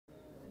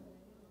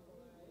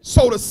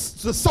So the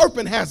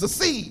serpent has a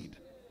seed.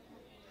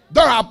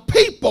 There are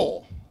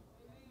people.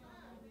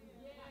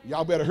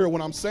 Y'all better hear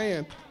what I'm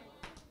saying.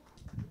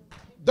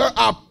 There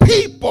are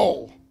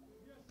people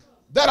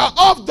that are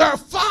of their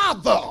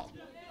father.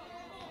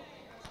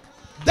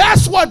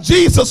 That's what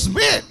Jesus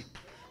meant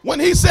when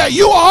he said,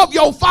 you are of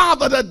your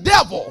father, the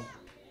devil.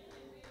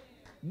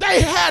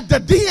 They had the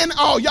DNA.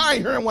 Oh, y'all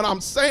ain't hearing what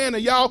I'm saying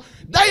to y'all.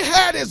 They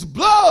had his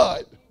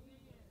blood.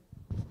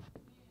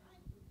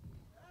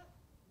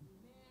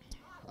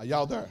 Are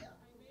y'all there?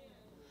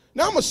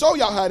 Now I'm going to show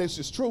y'all how this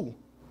is true.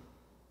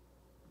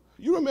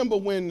 You remember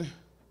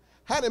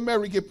how did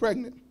Mary get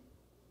pregnant?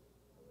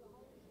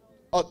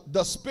 A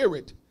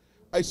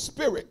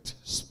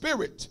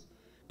spirit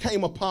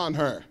came upon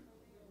her.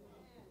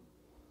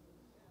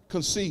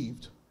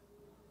 Conceived.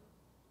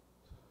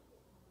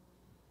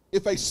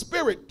 If a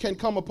spirit can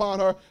come upon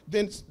her,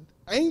 then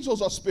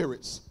angels are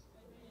spirits.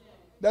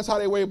 That's how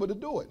they were able to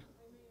do it.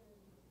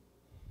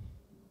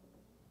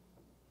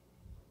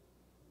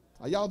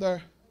 Are y'all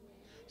there?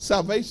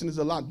 Salvation is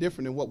a lot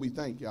different than what we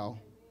think, y'all.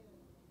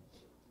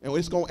 And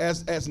it's going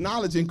as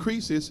knowledge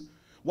increases.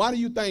 Why do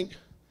you think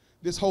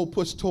this whole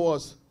push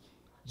towards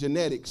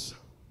genetics,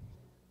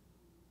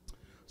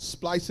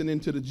 splicing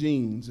into the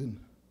genes, and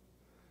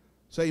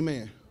say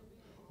amen?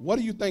 What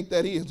do you think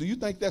that is? Do you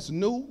think that's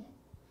new?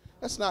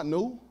 That's not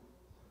new.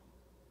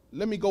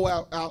 Let me go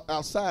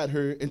outside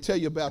here and tell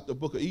you about the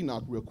book of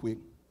Enoch real quick.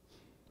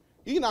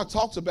 Enoch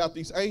talks about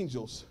these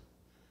angels.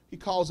 He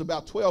calls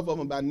about 12 of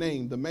them by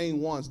name, the main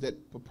ones that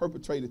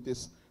perpetrated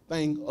this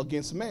thing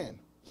against man.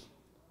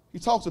 He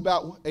talks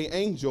about an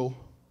angel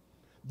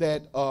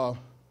that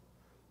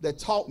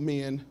taught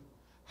men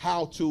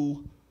how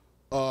to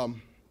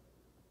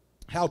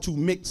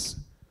mix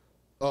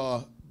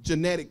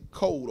genetic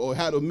code, or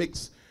how to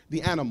mix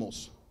the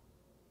animals.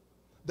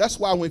 That's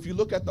why if you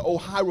look at the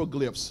old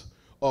hieroglyphs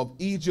of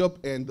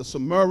Egypt and the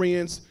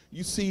Sumerians,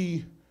 you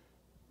see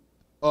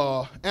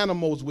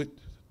animals with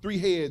 3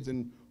 heads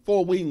and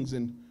 4 wings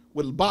and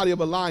with the body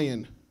of a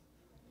lion.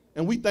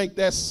 And we think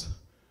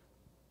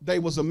they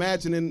was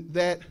imagining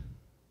that,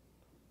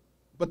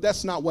 but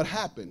that's not what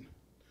happened.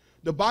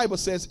 The Bible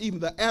says even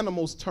the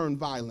animals turned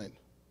violent.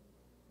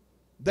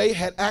 They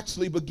had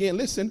actually began,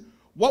 listen,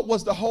 what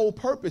was the whole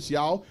purpose,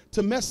 y'all?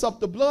 To mess up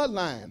the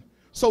bloodline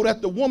so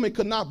that the woman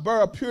could not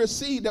bear a pure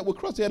seed that would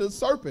crush the head of the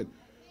serpent.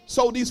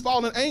 So these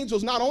fallen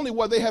angels, not only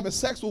were they having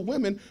sex with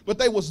women, but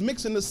they was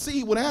mixing the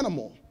seed with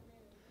animal.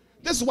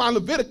 This is why in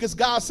Leviticus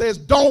God says,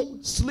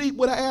 don't sleep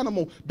with an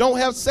animal. Don't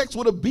have sex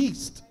with a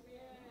beast.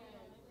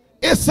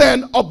 It's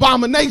an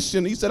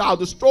abomination. He said, I'll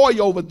destroy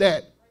you over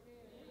that.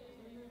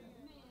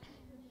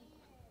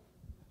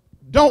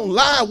 Don't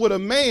lie with a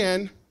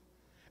man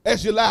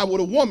as you lie with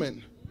a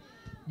woman,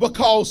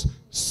 because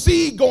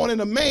seed going in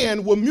a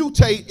man will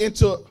mutate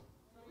into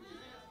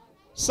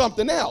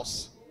something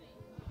else.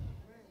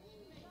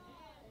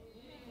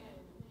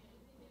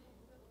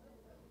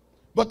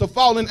 But the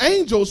fallen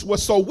angels were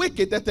so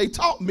wicked that they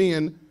taught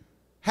men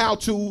how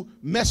to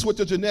mess with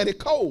the genetic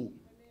code.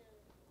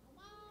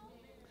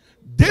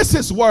 This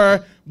is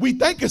where we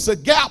think it's a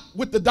gap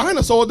with the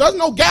dinosaurs. There's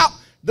no gap.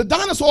 The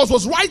dinosaurs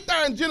was right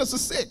there in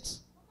Genesis 6.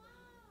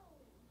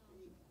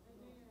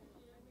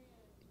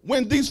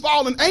 When these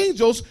fallen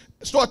angels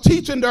start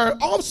teaching their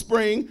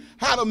offspring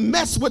how to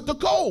mess with the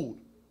code.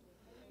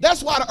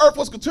 That's why the earth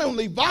was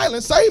continually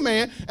violent, say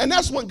man. And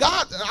that's when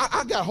God,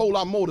 I got a whole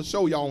lot more to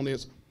show y'all on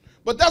this.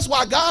 But that's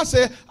why God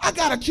said, I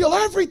got to kill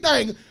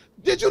everything.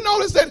 Did you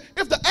notice that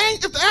if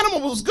the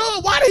animal was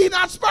good, why did he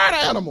not spare the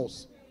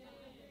animals?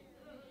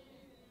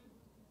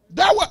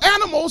 There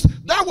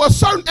were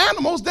certain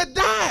animals that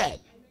died.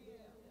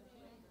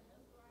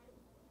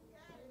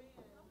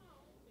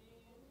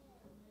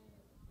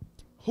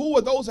 Who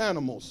were those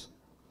animals?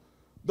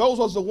 Those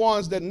was the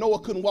ones that Noah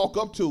couldn't walk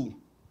up to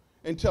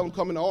and tell them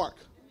come in the ark.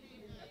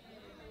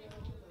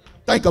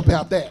 Think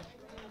about that.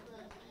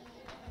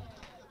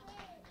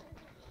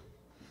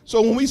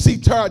 So when we see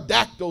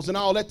pterodactyls and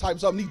all that type of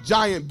stuff, these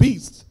giant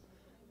beasts,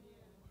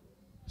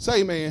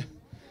 say, man,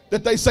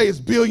 that they say is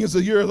billions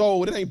of years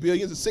old. It ain't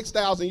billions, it's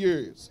 6,000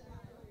 years.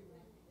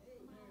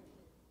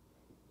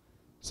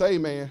 Say,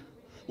 man.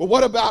 Well,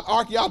 what about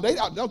archaeology?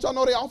 Don't y'all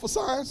know they offer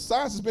science?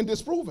 Science has been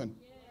disproven.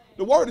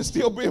 The word is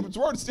still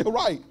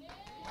right.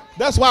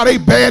 That's why they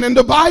banning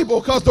the Bible,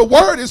 because the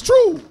word is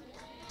true.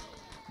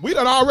 We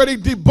done already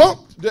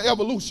debunked the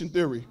evolution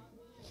theory.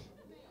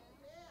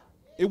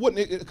 It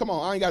wouldn't, come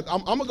on,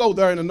 I'm going to go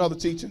there in another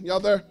teaching. Y'all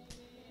there?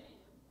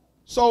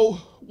 So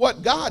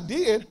what God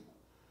did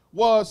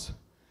was,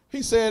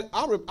 he said,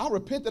 I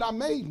repent that I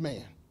made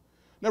man.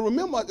 Now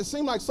remember, it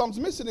seemed like something's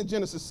missing in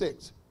Genesis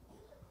 6.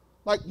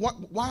 Like,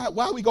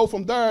 why we go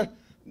from there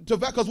to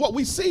that? Because what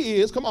we see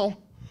is, come on,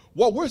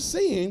 what we're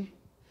seeing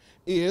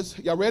is,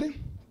 y'all ready?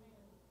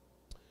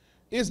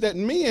 Is that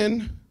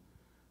men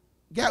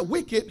got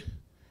wicked,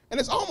 and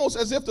it's almost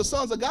as if the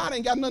sons of God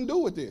ain't got nothing to do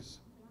with this.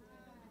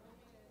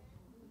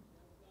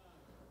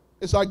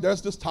 It's like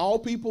there's just tall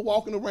people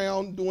walking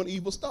around doing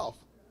evil stuff.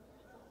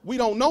 We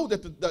don't know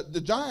that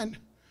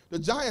the The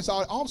giants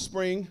are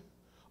offspring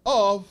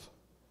of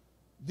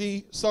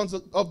the sons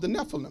of the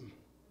Nephilim.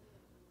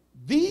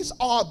 These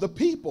are the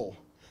people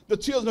the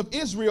children of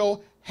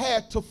Israel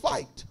had to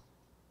fight.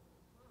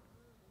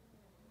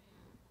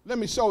 Let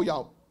me show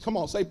y'all. Come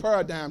on, say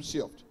paradigm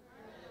shift.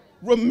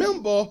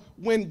 Remember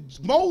when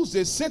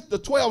Moses sent the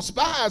 12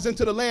 spies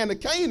into the land of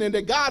Canaan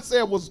that God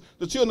said was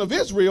the children of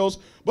Israel's,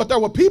 but there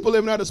were people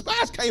living there. The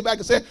spies came back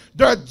and said,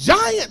 there are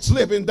giants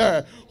living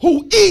there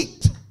who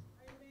eat.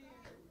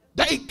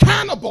 They eat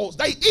cannibals.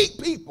 They eat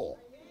people.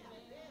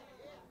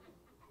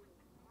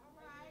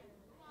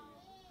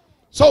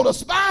 So the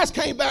spies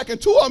came back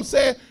and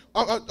 10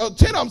 of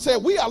them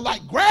said, we are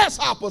like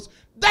grasshoppers.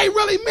 They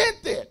really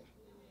meant it.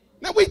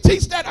 Now we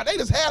teach that. They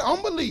just had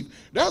unbelief.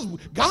 No,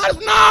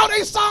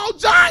 they saw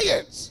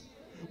giants.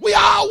 We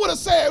all would have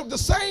said the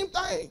same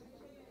thing.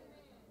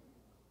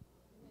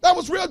 That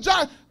was real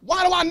giant.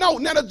 Why do I know?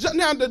 Now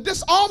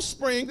this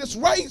offspring, this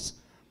race,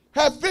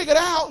 have figured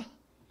out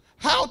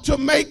how to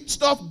make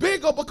stuff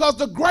bigger because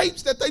the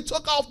grapes that they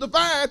took off the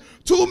vine,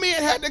 2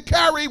 men had to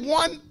carry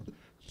one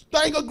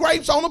thing of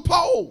grapes on a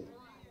pole.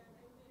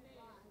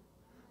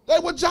 They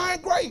were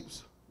giant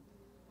grapes.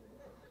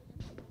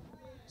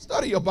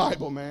 Study your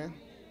Bible, man.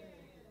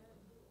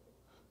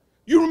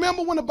 You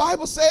remember when the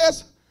Bible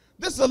says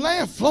this is a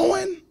land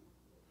flowing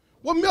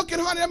with milk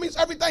and honey? That means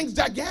everything's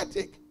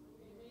gigantic.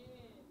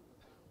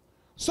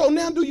 So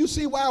now do you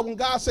see why when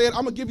God said,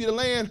 I'm going to give you the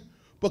land,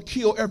 but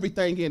kill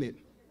everything in it?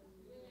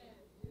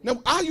 Now,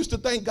 I used to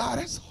think, God,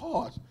 that's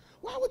hard.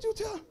 Why would you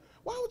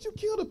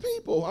kill the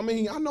people? I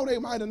mean, I know they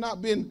might have not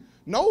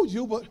know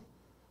you, but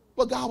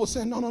God was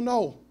saying,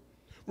 no.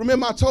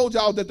 Remember I told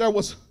y'all that there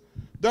was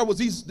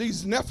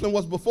these Nephilim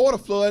was before the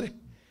flood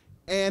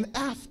and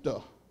after.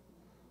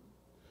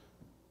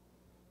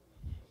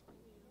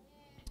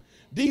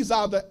 These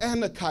are the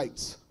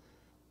Anakites,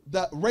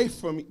 the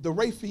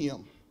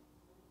Rephaim.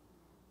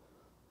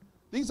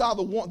 These are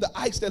the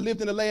ites that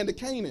lived in the land of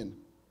Canaan.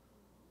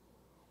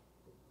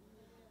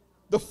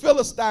 The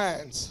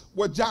Philistines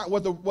was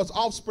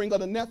offspring of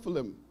the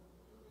Nephilim,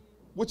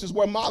 which is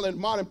where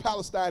modern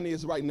Palestine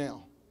is right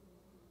now.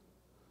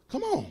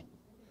 Come on.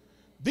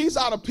 These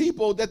are the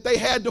people that they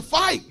had to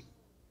fight.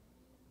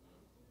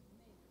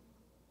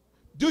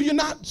 Do you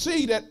not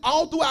see that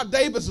all throughout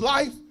David's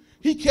life,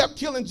 he kept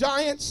killing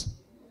giants?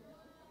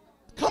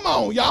 Come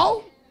on,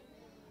 y'all.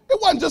 It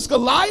wasn't just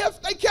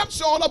Goliath. They kept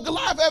showing up.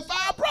 Goliath had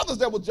 5 brothers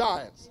that were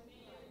giants.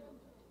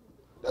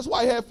 That's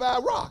why he had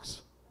 5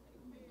 rocks.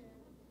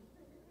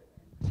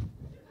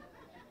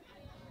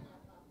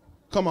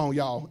 Come on,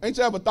 y'all. Ain't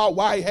you ever thought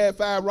why he had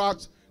 5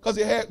 rocks? Because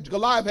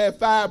Goliath had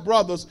 5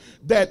 brothers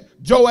that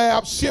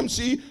Joab,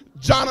 Shimshi,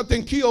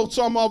 Jonathan killed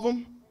some of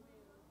them.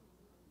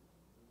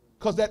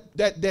 Because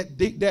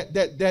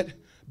that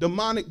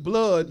demonic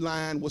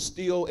bloodline was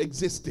still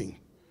existing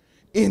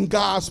in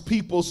God's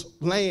people's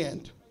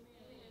land.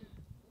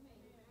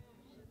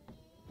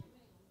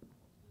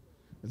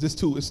 It's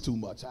too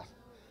much.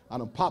 I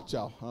done popped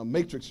y'all.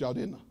 Matrix y'all,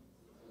 didn't I?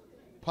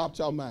 Popped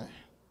y'all mind.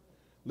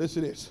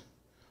 Listen to this.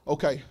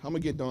 Okay, I'm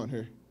going to get done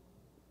here.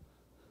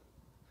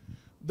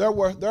 There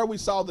we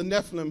saw the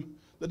Nephilim,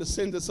 the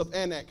descendants of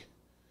Anak,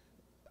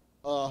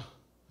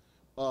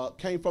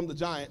 came from the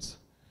giants,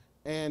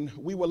 and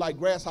we were like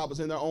grasshoppers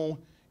in our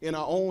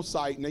own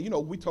sight. Now,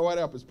 we tore it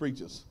up as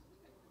preachers.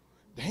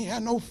 They ain't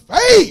had no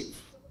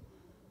faith.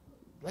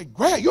 Like,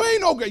 you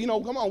ain't no great.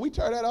 Come on, we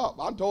tore that up.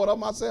 I tore it up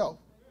myself.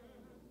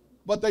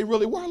 But they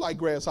really were like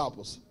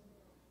grasshoppers.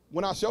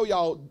 When I show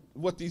y'all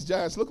what these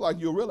giants look like,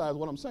 you'll realize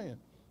what I'm saying.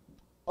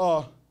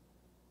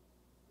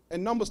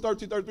 In Numbers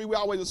 13:33, we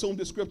always assumed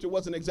this scripture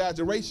was an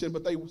exaggeration,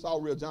 but they saw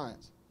real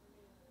giants.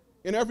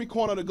 In every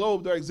corner of the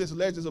globe, there exist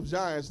legends of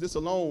giants. This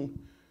alone,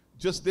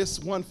 just this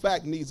one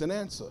fact needs an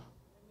answer.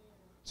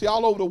 See,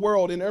 all over the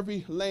world, in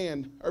every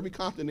land, every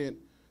continent,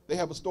 they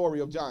have a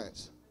story of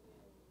giants.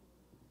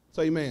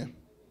 Say amen.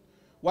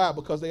 Why?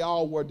 Because they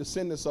all were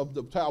descendants of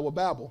the Tower of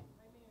Babel.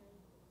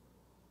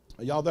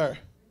 Are y'all there?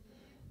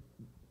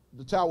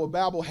 The Tower of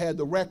Babel had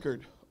the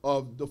record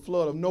of the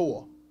flood of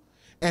Noah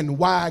and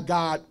why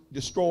God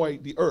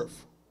destroyed the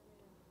earth.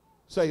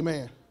 Say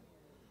amen.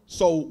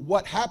 So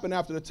what happened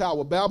after the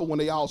Tower of Babel when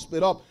they all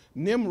split up?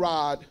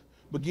 Nimrod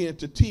began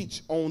to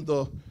teach on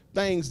the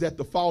things that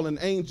the fallen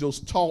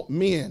angels taught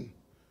men,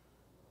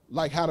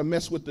 like how to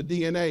mess with the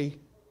DNA,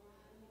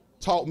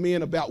 taught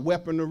men about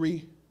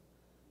weaponry.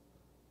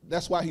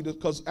 That's why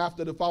because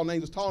after the fallen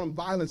angels taught them,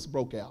 violence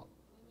broke out.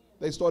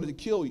 They started to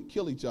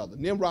kill each other.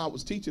 Nimrod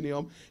was teaching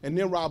them, and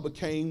Nimrod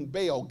became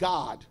Baal,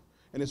 God.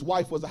 And his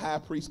wife was a high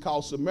priest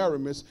called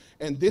Semiramis.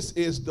 And this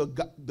is the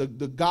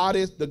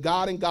goddess, the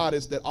god and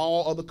goddess that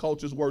all other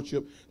cultures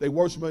worship. They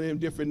worship her in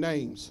different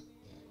names.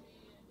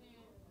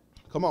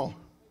 Come on.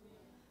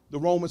 The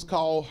Romans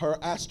called her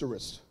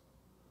Asteris.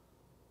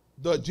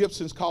 The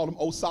Egyptians called him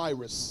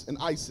Osiris and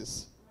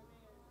Isis.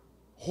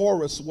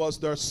 Horus was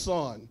their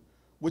son,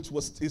 which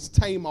is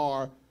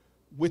Tamar,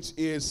 which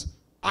is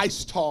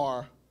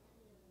Ishtar,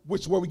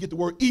 which is where we get the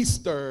word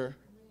Easter,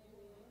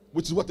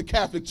 which is what the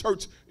Catholic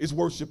Church is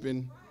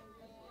worshiping.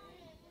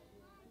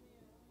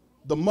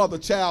 the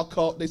mother-child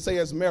cult. They say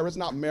it's Mary. It's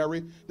not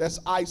Mary. That's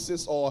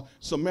Isis or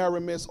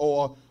Semiramis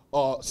or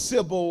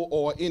Sybil,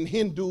 or in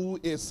Hindu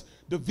it's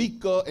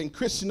Devika and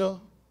Krishna.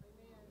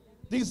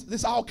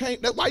 This all came.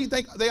 That's why you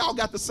think they all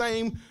got the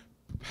same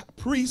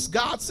priest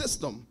God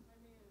system,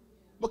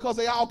 because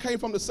they all came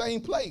from the same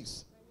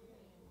place.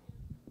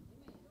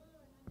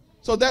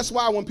 So that's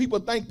why when people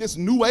think this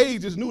new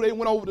age is new, they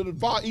went over to the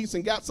Far East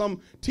and got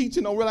some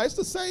teaching, don't realize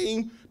it's the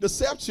same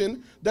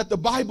deception that the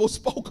Bible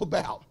spoke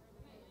about.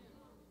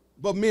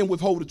 But men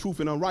withhold the truth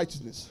in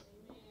unrighteousness,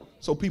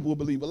 so people will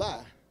believe a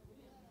lie.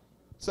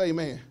 Say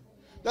amen.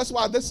 That's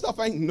why this stuff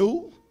ain't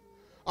new.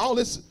 All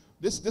this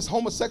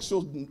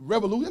homosexual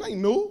revolution ain't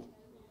new.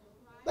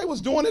 They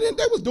was doing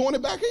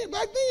it back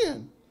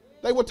then.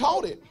 They were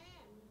taught it.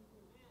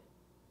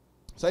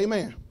 Say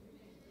amen.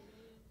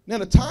 Now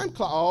the time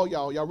clock, oh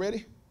y'all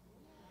ready?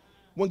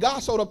 When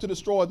God showed up to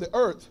destroy the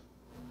earth,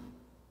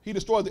 he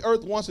destroyed the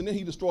earth once and then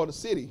he destroyed the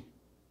city.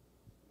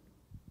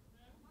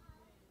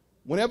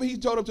 Whenever he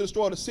showed up to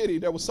destroy the city,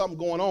 there was something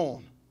going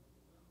on.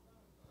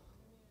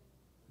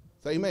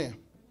 Say amen.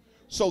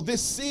 So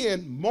this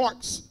sin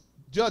marks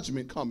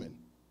judgment coming.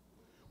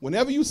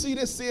 Whenever you see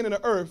this sin in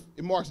the earth,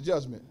 it marks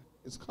judgment.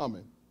 It's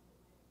coming.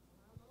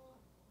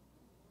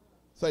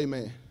 Say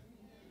amen.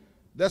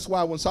 That's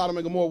why when Sodom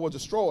and Gomorrah were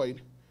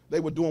destroyed,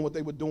 they were doing what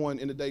they were doing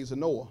in the days of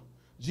Noah.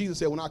 Jesus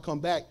said, when I come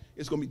back,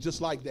 it's going to be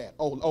just like that.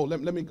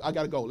 Let me, I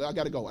got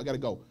to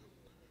go.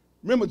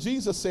 Remember,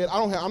 Jesus said,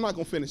 I'm not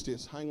going to finish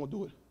this. I ain't going to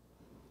do it.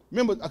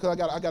 Remember, because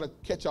I got to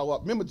catch y'all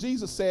up. Remember,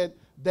 Jesus said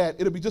that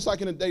it'll be just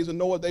like in the days of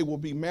Noah. They will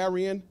be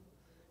marrying,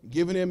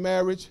 giving in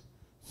marriage,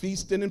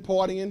 feasting and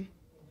partying.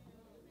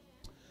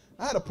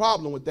 I had a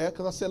problem with that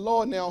because I said,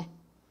 Lord, now,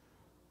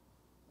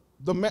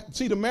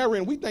 the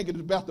marrying, we think it's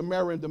about the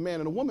marrying, the man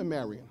and the woman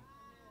marrying.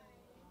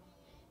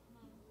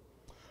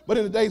 But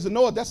in the days of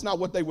Noah, that's not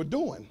what they were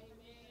doing.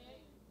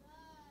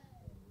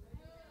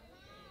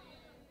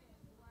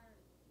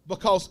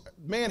 Because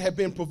man had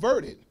been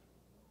perverted.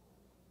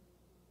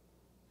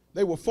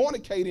 They were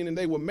fornicating and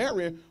they were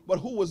marrying, but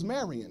who was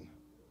marrying?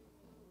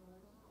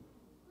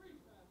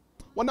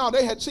 Well, no,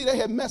 they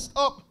had messed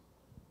up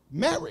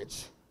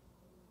marriage.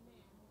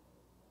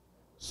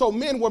 So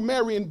men were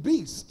marrying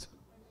beasts.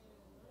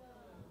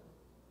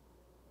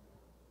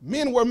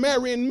 Men were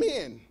marrying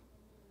men.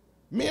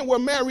 Men were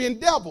marrying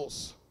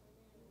devils.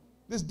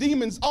 This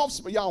demon's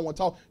offspring, y'all want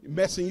to talk,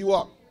 messing you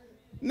up.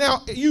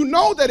 Now, you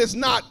know that it's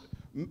not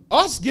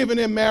us giving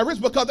in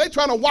marriage because they're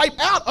trying to wipe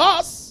out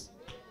us.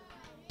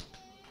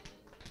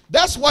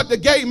 That's what the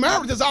gay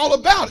marriage is all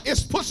about.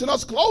 It's pushing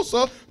us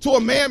closer to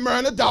a man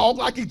marrying a dog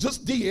like he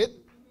just did.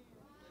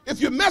 If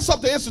you mess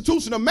up the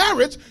institution of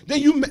marriage, then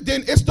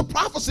it's the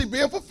prophecy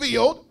being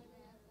fulfilled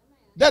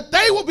that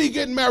they will be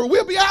getting married.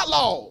 We'll be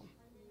outlawed.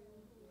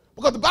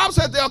 Because the Bible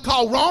says they'll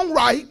call wrong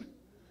right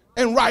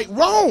and right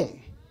wrong.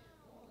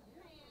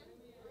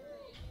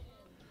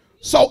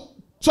 So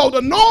the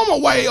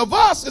normal way of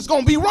us is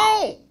going to be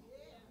wrong.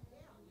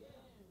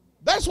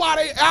 That's why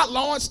they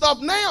outlawing stuff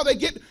now. They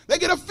get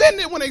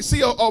offended when they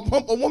see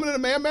a woman and a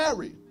man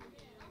married.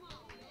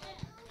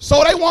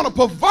 So they want to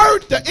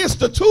pervert the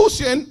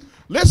institution.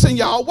 Listen,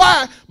 y'all,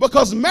 why?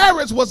 Because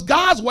marriage was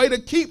God's way to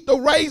keep the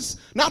race,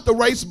 not the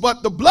race,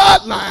 but the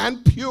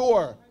bloodline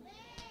pure.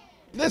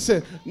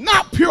 Listen,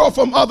 not pure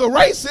from other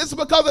races,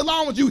 because as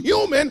long as you're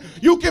human,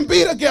 you can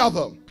be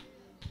together.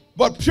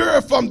 But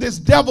pure from this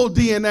devil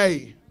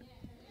DNA.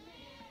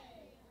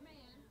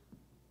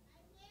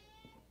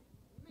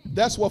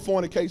 That's what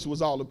fornication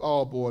was all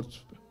aboard,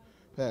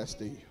 Pastor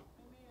Steve.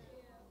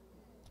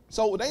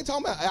 So they ain't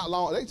talking about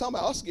outlaw. They ain't talking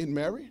about us getting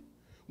married.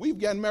 We've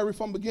gotten married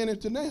from beginning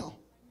to now.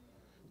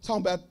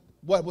 Talking about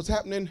what was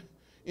happening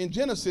in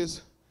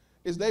Genesis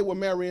is they were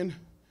marrying.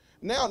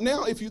 Now,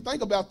 if you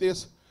think about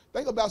this,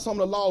 think about some of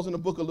the laws in the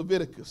book of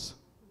Leviticus.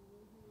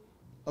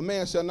 A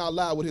man shall not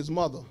lie with his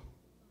mother.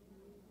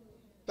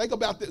 Think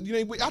about that.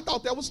 I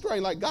thought that was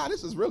strange. Like, God,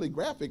 this is really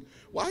graphic.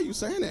 Why are you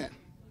saying that?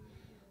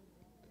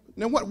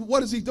 Now,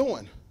 what is he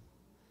doing?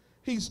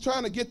 He's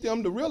trying to get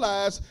them to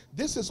realize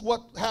this is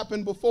what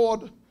happened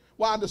before,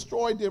 why I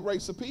destroyed the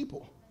race of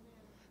people.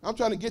 I'm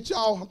trying to get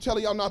y'all, I'm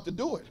telling y'all not to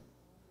do it.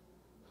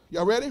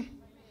 Y'all ready?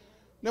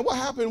 Now, what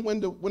happened when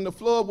the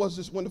flood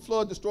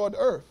destroyed the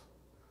earth?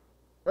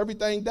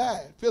 Everything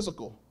died,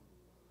 physical.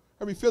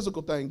 Every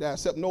physical thing died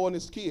except Noah and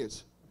his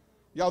kids.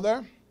 Y'all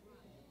there?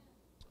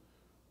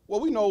 Well,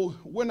 we know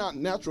we're not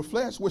natural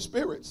flesh, we're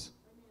spirits.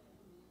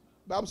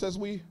 The Bible says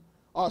we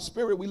are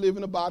spirit, we live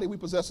in a body, we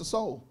possess a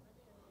soul.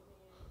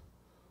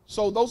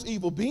 So those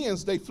evil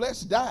beings, their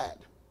flesh died,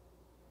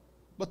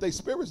 but their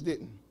spirits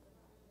didn't.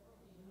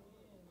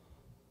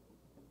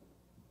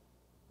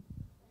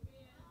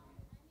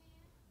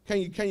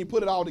 Can you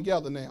put it all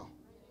together now?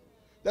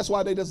 That's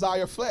why they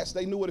desire flesh.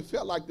 They knew what it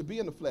felt like to be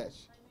in the flesh.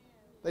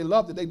 They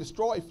loved it. They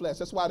destroyed flesh.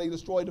 That's why they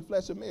destroyed the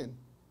flesh of men.